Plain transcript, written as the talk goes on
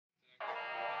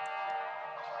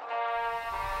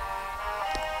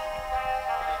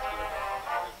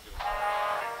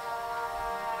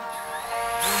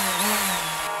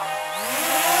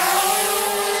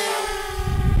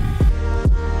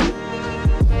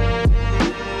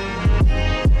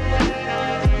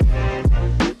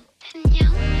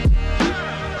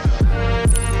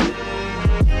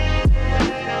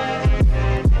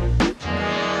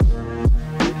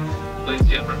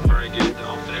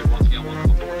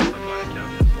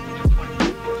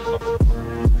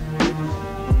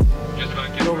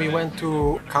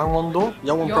to Gangwon,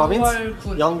 Yeongwol Province,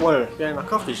 Yeongwol. We are in a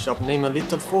coffee shop named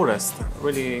Little Forest.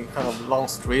 Really kind of long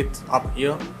street up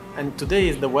here. And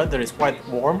today the weather is quite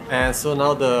warm, and so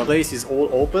now the place is all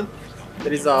open.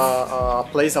 There is a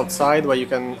place outside where you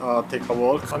can take a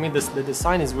walk. I mean, the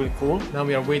design is really cool. Now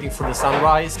we are waiting for the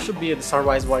sunrise. Should be the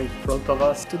sunrise right in front of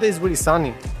us. Today is really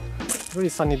sunny. Really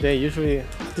sunny day. Usually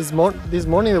this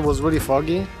morning it was really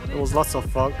foggy. There was lots of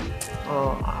fog.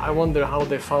 I wonder how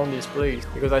they found this place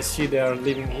because I see they are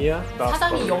living here.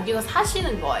 사장님 여기서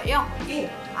사시는 거예요? 네.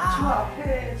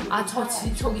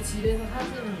 저기 집에서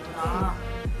사시는구나.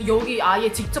 여기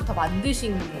아예 직접 다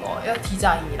만드신 거예요?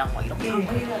 디자인이랑 막 이렇게? 네,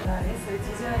 저희가 다 했어요.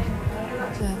 디자인부터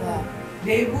해가지고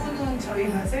내부는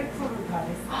저희가 셀프로 다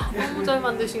했어요. 너무 잘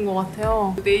만드신 것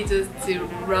같아요. They just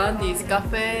run this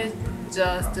cafe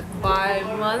just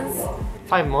 5 months.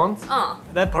 5 months?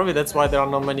 Probably that's why there are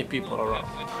not many people around.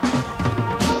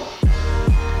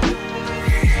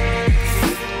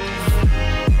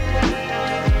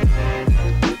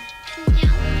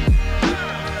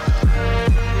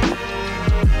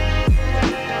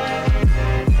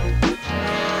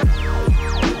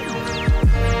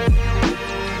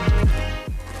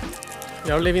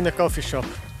 We are leaving the coffee shop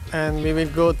and we will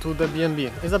go to the B&B.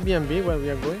 Is that B&B where we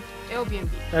are going? Airbnb.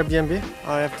 Airbnb?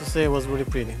 I have to say it was really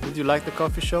pretty. Did you like the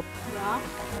coffee shop? Yeah.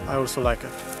 I also like it.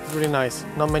 It's really nice.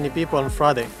 Not many people on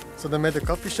Friday. So they made the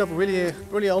coffee shop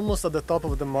really almost at the top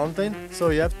of the mountain. So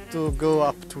you have to go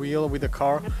up to hill with the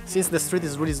car. Since the street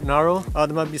is really narrow, there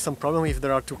might be some problem if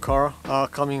there are two cars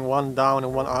coming one down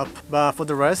and one up. But for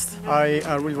the rest, I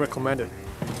really recommend it.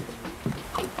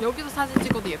 여기서 사진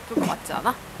찍어도 예쁠 것 같지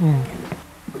않아?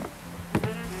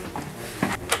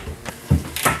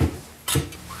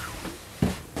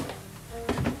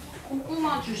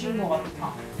 고구마 주신 것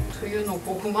같아. Do you know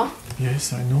고구마?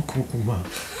 Yes, I know 고구마.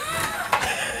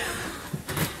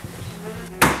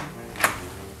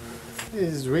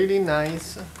 This is really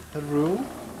nice room,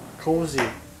 cozy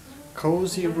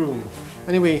room.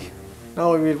 Anyway,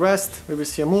 now we will rest. We will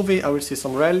see a movie. I will see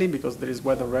some rally because there is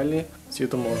weather rally. See you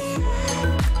tomorrow.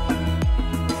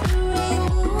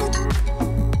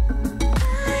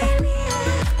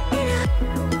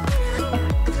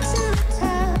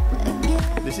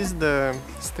 This is the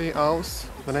stay house.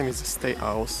 The name is Stay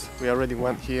House. We already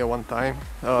went here one time,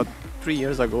 3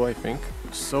 years ago I think.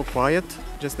 So quiet.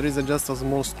 There is just a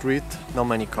small street, not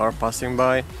many cars passing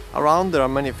by. Around there are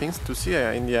many things to see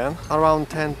in the end. Around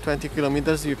 10-20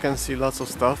 kilometers you can see lots of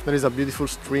stuff. There is a beautiful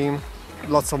stream,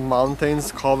 lots of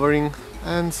mountains covering.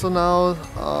 And so now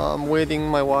I'm waiting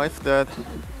my wife that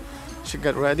she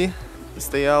get ready. The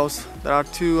stay house. I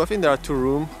think there are 2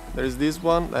 rooms. There is this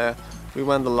one. We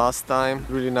went the last time,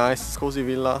 really nice, cozy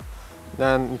villa.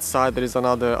 Then inside there is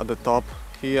another at the top.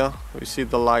 Here we see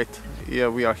the light.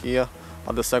 Here we are here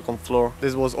at the 2nd floor.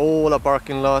 This was all a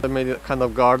parking lot. They made a kind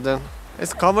of garden.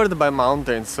 It's covered by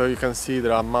mountains, so you can see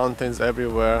there are mountains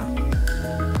everywhere.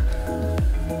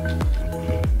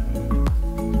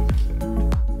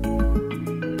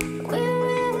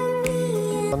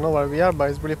 I don't know where we are, but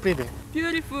it's really pretty.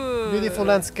 Beautiful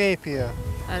landscape here.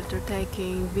 After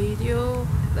taking video,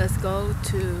 let's go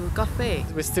to cafe.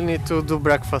 We still need to do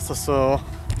breakfast, so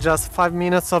just 5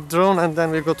 minutes of drone and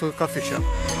then we go to a coffee shop.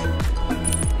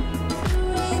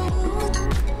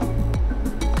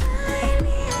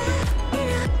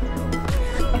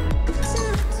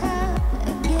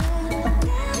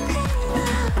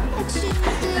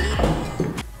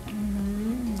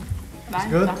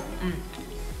 Good?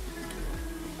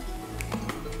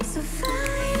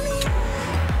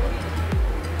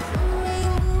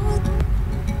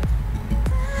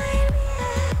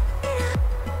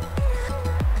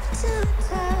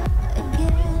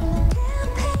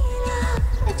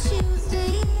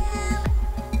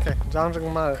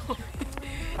 장정말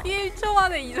 1초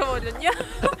만에 잊어버렸냐?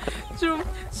 좀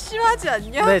심하지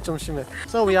않냐? 네, 좀 심해.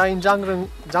 So we are in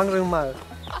장정말.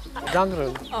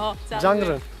 Gangwon.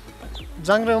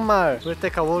 We'll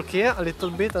take a walk here a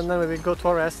little bit and then we will go to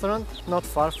a restaurant not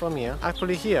far from here.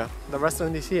 Actually here, the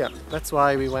restaurant is here. That's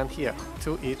why we went here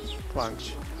to eat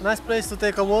lunch. Nice place to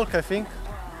take a walk, I think.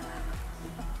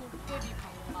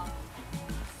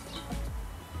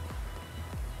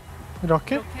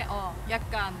 이렇게? 이렇게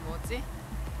약간 뭐지?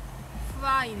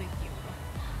 후라이 느낌으로.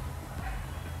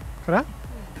 그래?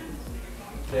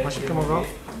 맛있게 먹어.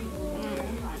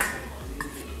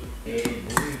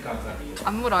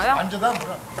 안 물어요? 앉아다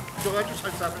물어. 줘가지고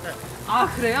살살을 해. 아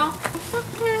그래요?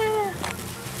 어떡해.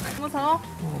 무서워?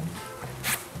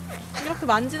 이렇게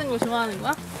만지는 걸 좋아하는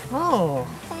거야?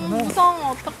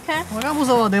 무서워 어떡해? 뭐가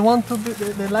무서워? They want to be,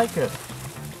 they like it.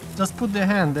 Just put their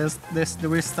hand. They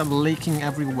will start leaking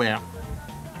everywhere.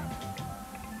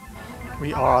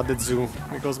 We are at the zoo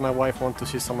because my wife wants to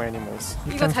see some animals.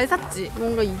 이거 잘 샀지?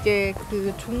 뭔가 이게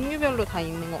그 종류별로 다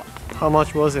있는 것 같아. How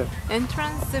much was it?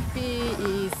 Entrance fee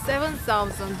is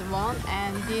 7,000 won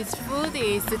and this food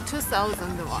is 2,000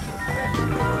 won.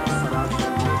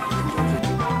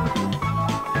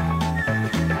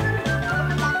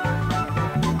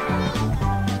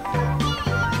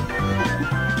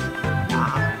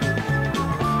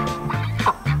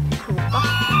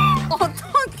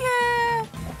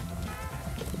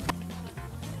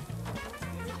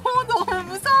 너무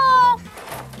무서워.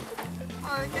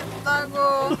 알겠다고.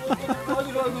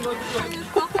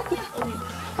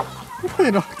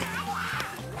 이렇게.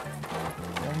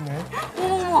 맞네.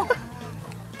 어머.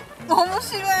 너무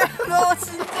심해. 너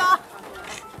진짜.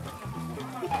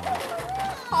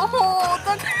 어머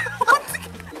어떡해.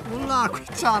 몰라, 하고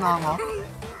있잖아, 막.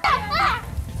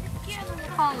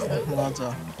 하는데.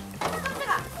 맞아.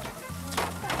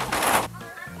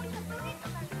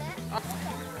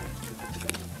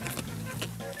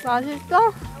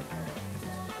 맛있어?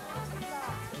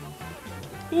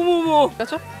 어머머.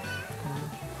 맞아?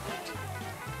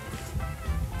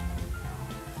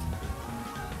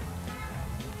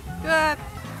 끝.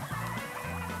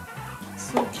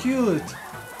 So cute.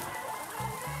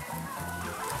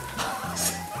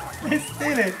 They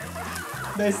stole it.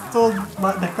 They stole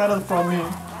the carrot from me.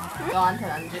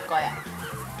 너한테는 안 줄 거야.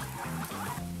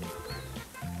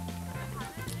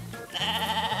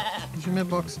 조심해,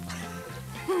 박스.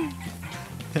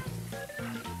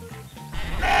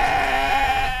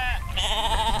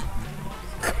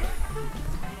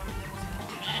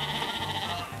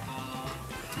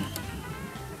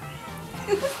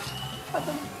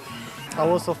 How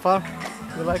was so far?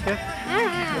 You like it?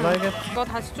 You like it? 이거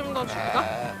다시 좀 더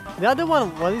줄까? The other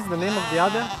one, what is the name of the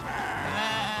other?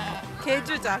 걔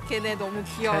주자. 걔네 너무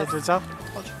귀여워. 해주자.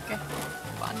 더 줄게.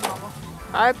 많이 먹어.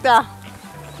 알았다.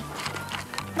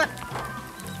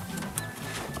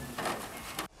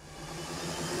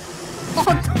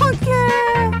 어떡해.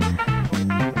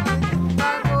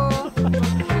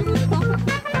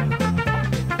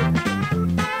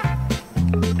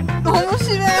 너무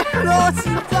심해. 너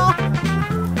진짜.